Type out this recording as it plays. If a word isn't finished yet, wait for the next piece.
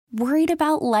Worried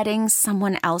about letting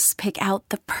someone else pick out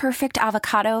the perfect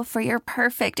avocado for your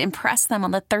perfect impress them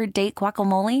on the third date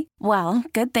guacamole? Well,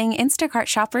 good thing Instacart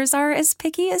shoppers are as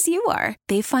picky as you are.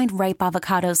 They find ripe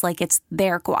avocados like it's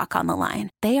their guac on the line.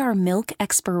 They are milk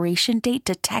expiration date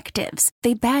detectives.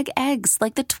 They bag eggs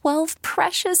like the 12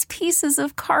 precious pieces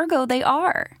of cargo they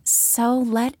are. So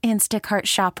let Instacart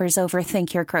shoppers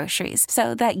overthink your groceries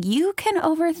so that you can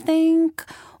overthink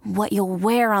what you'll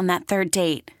wear on that third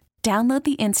date. Download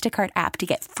the Instacart app to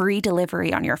get free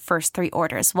delivery on your first 3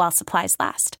 orders while supplies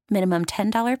last. Minimum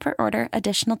 $10 per order.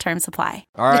 Additional terms apply.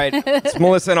 All right. It's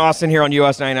Melissa and Austin here on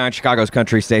US 99, Chicago's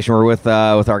country station. We're with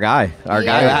our guy.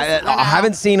 I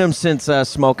haven't seen him since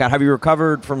Smokeout. Have you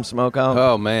recovered from Smokeout?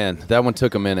 Oh, man. That one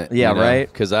took a minute. Yeah,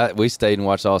 right? Because we stayed and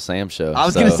watched all Sam's shows. I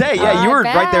was going to say, you were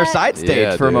right there side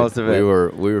stage for most of it.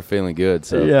 We were feeling good.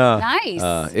 So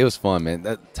Nice. it was fun, man.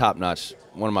 That top-notch.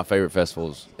 One of my favorite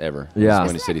festivals ever. Yeah.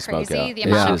 Windy City Smokeout. The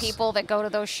amount of people that go to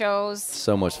those shows.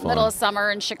 So much fun. Middle of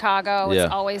summer in Chicago. It's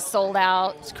always sold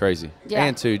out. It's crazy. Yeah.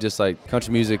 And, too, just like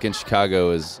country music in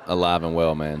Chicago is alive and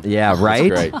well, man. Yeah, right?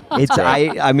 It's great. It's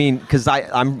I mean, because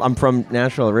I'm from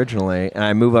Nashville originally, and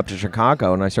I move up to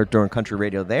Chicago, and I start doing country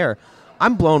radio there.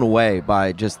 I'm blown away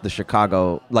by just the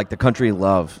Chicago, like the country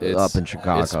love up in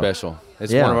Chicago. It's special.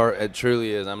 It's one of our. It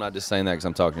truly is. I'm not just saying that because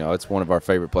I'm talking to y'all. It's one of our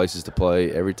favorite places to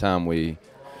play. Every time we,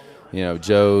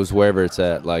 Joe's, wherever it's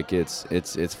at, like it's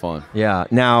fun. Yeah.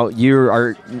 Now you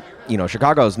are,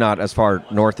 Chicago's not as far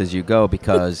north as you go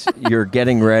because you're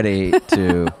getting ready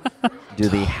to do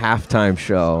the halftime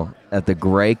show at the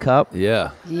Grey Cup.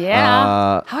 Yeah.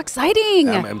 Yeah. How exciting!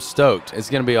 I'm stoked. It's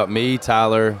gonna be me,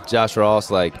 Tyler, Josh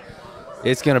Ross,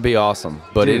 It's going to be awesome,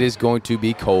 but it is going to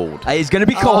be cold. It's going to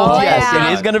be cold, yes. Yeah.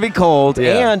 It is going to be cold.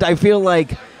 Yeah. And I feel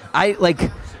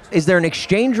is there an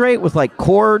exchange rate with,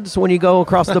 cords when you go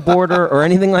across the border or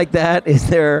anything like that? Is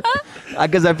there –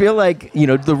 because I feel like,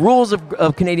 the rules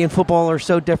of Canadian football are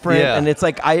so different, and it's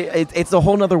it's a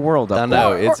whole nother world up there. I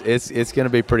know. It's going to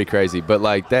be pretty crazy, but,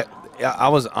 that – I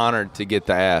was honored to get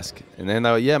the ask. And then,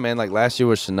 last year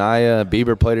was Shania.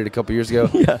 Bieber played it a couple years ago.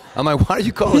 Yeah. I'm like, why are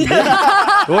you calling me?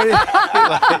 Like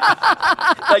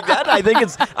that, I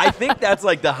think that's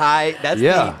the high.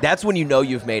 That's when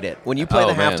you've made it. When you play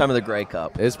the halftime of the Grey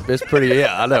Cup. It's pretty,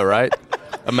 I know, right?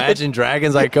 Imagine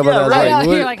Dragons coming out. Right.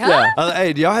 You're like, huh?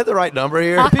 Hey, do y'all have the right number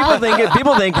here? People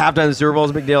think halftime of the Super Bowl is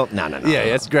a big deal. No. Yeah,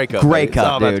 it's Grey Cup. Grey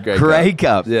Cup, dude. Grey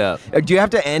Cup. Yeah. Do you have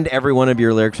to end every one of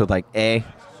your lyrics with A?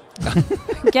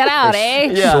 Get out,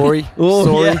 eh? Yeah. Sorry. Ooh,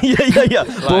 Sorry. Yeah.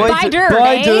 Buy dirt,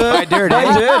 eh? Buy dirt,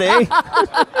 eh?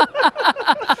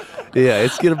 Yeah,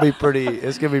 it's gonna be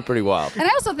pretty wild. And I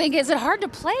also think, is it hard to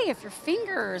play if your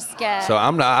fingers get? So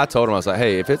I told him, I was like,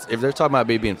 hey, if they're talking about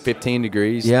me being 15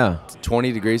 degrees,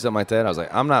 20 degrees, something like that, I was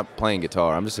like, I'm not playing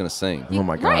guitar. I'm just gonna sing. Oh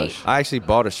my gosh. I actually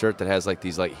bought a shirt that has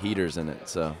these heaters in it.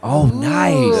 So. Oh,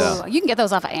 nice. Ooh, you can get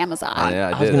those off of Amazon.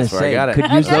 Yeah, I was gonna say, I got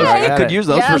it. Could use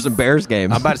those for some Bears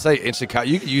games. I'm about to say in Chicago,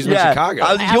 you can use them in Chicago.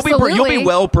 You'll be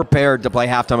well prepared to play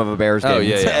halftime of a Bears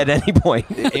game at any point.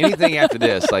 Anything after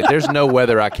this, there's no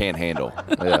weather I can't handle.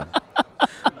 Yeah.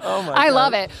 Oh my I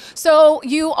love it. So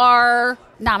you are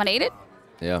nominated.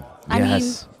 Yeah. I mean,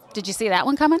 did you see that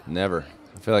one coming? Never.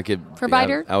 I feel like for Buy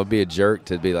Dirt? I would be a jerk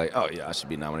to be like, oh yeah, I should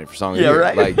be nominated for Song of the the Year.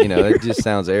 Right. It just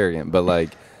sounds arrogant.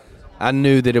 But I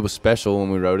knew that it was special when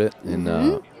we wrote it, and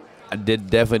I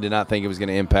definitely did not think it was going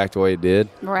to impact the way it did.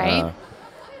 Right.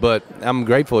 But I'm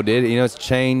grateful it did. It's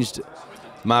changed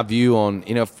my view on,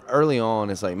 early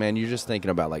on, it's like, man, you're just thinking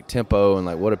about tempo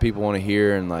and what do people want to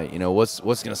hear and what's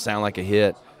going to sound like a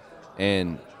hit.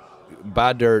 And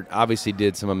Buy Dirt obviously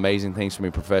did some amazing things for me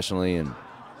professionally, and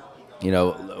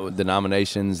the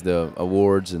nominations, the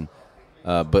awards, and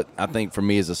but I think for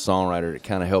me as a songwriter, it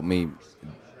kind of helped me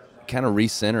kind of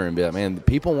recenter and be like, man,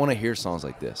 people want to hear songs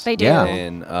like this. They do.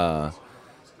 Yeah.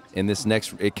 And this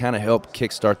it kind of helped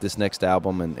kickstart this next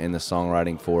album and the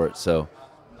songwriting for it. So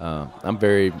I'm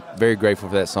very, very grateful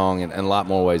for that song in a lot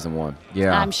more ways than one.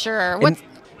 Yeah, I'm sure.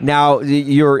 Now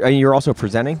you're also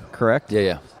presenting, correct?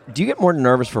 Yeah. Do you get more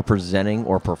nervous for presenting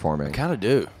or performing? I kind of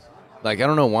do. I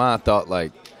don't know why I thought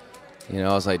I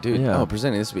was like, dude,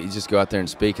 presenting this, you just go out there and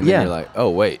speak, and then you're like, oh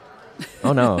wait.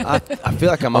 Oh no! I feel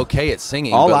like I'm okay at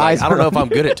singing, All but eyes I don't know if I'm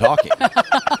good at talking.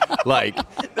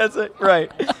 That's it,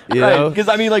 right? You know, because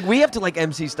we have to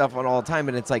MC stuff on all the time,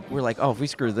 and it's we're like, oh, if we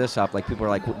screw this up, people are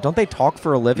like, don't they talk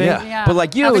for a living? Yeah. But How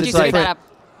could it's you screw that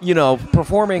up?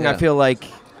 Performing. I feel like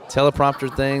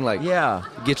teleprompter thing,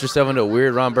 get yourself into a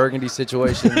weird Ron Burgundy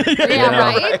situation.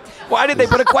 Right. Why did they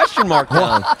put a question mark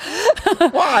down?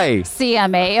 Why?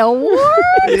 CMA award.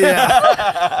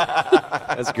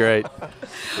 Yeah, that's great.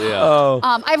 Yeah.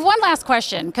 I have one last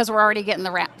question because we're already getting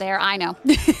the wrap there. I know.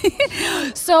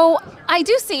 So I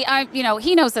do see,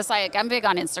 he knows this. I'm big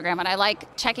on Instagram, and I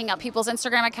like checking out people's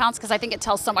Instagram accounts because I think it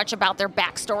tells so much about their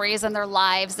backstories and their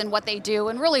lives and what they do,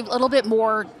 and really a little bit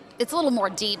more. It's a little more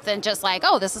deep than just like,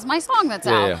 oh, this is my song that's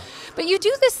out. Yeah. But you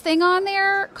do this thing on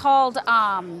there called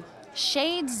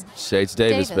Shades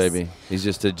Davis, baby. He's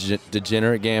just a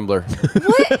degenerate gambler.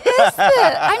 What is this?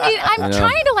 I mean, I'm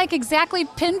trying to exactly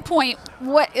pinpoint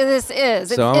what this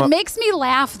is. It makes me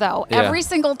laugh though every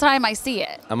single time I see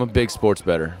it. I'm a big sports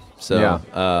bettor, so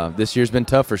this year's been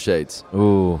tough for Shades.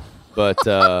 Ooh. But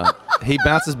he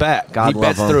bounces back. God he love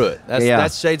bets him. through it.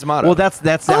 That's Shades' motto. Well,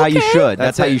 that's how you should.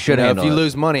 That's how you should handle If you it.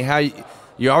 lose money,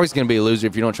 you're always going to be a loser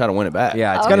if you don't try to win it back.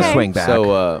 Yeah, it's going to swing back.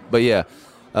 So,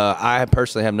 I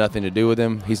personally have nothing to do with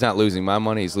him. He's not losing my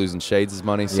money. He's losing Shades'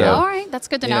 money. So, all right, that's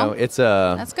good to know. It's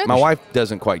that's good. My wife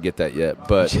doesn't quite get that yet,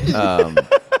 but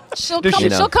she'll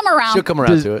come around. She'll come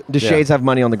around to it. Does Shades have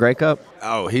money on the Grey Cup?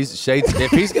 Oh, he's Shades.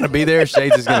 If he's going to be there,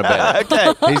 Shades is going to bet.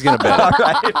 Okay, he's going to bet. All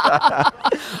right.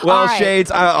 Well, All right.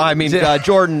 Shades.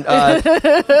 Jordan.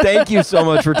 Thank you so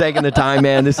much for taking the time,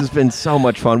 man. This has been so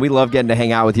much fun. We love getting to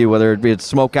hang out with you, whether it be at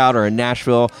Smokeout or in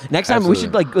Nashville. Next time we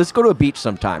should let's go to a beach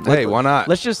sometime. Hey, why not?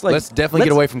 Let's just let's definitely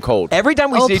get away from cold. Every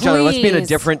time we see each other, let's be in a please.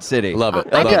 different city. Love it.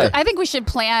 I think we should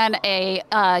plan a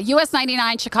US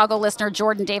 99 Chicago listener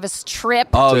Jordan Davis trip.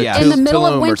 Oh, yeah. in the middle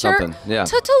of Tulum or winter something. Yeah.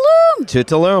 to Tulum. To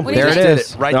Tulum. What do you There it think?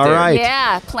 is. Right All there. right.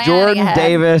 Yeah, planning Jordan ahead.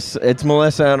 Davis. It's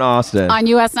Melissa and Austin. On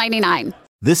US 99.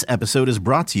 This episode is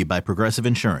brought to you by Progressive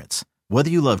Insurance. Whether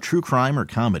you love true crime or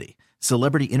comedy,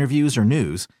 celebrity interviews or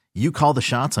news, you call the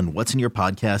shots on what's in your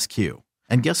podcast queue.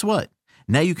 And guess what?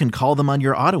 Now you can call them on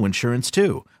your auto insurance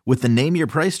too with the Name Your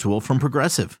Price tool from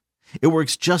Progressive. It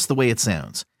works just the way it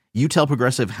sounds. You tell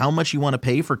Progressive how much you want to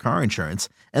pay for car insurance,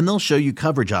 and they'll show you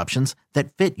coverage options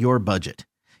that fit your budget.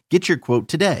 Get your quote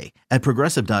today at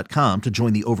Progressive.com to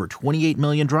join the over 28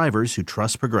 million drivers who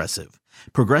trust Progressive.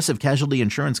 Progressive Casualty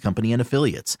Insurance Company and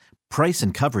Affiliates. Price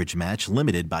and coverage match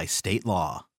limited by state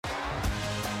law.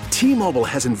 T-Mobile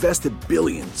has invested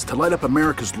billions to light up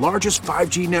America's largest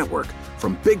 5G network,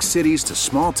 from big cities to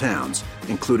small towns,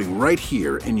 including right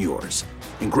here in yours.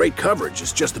 And great coverage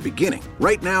is just the beginning.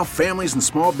 Right now, families and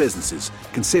small businesses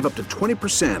can save up to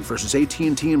 20% versus AT&T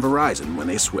and Verizon when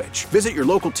they switch. Visit your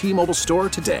local T-Mobile store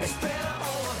today.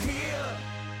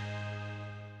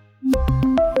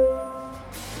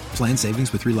 Plan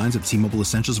savings with 3 lines of T-Mobile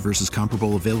Essentials versus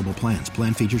comparable available plans.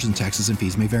 Plan features and taxes and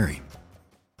fees may vary.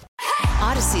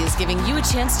 Odyssey is giving you a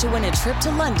chance to win a trip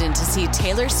to London to see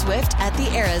Taylor Swift at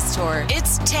the Eras Tour.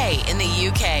 It's Tay in the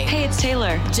UK. Hey, it's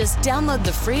Taylor. Just download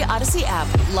the free Odyssey app,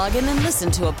 log in and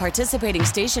listen to a participating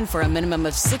station for a minimum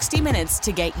of 60 minutes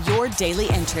to get your daily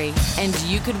entry. And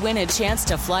you could win a chance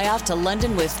to fly off to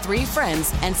London with 3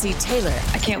 friends and see Taylor.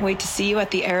 I can't wait to see you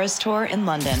at the Eras Tour in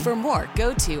London. For more,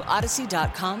 go to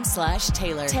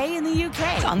odyssey.com/Taylor. Tay in the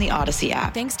UK. On the Odyssey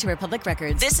app. Thanks to Republic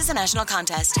Records. This is a national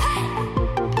contest.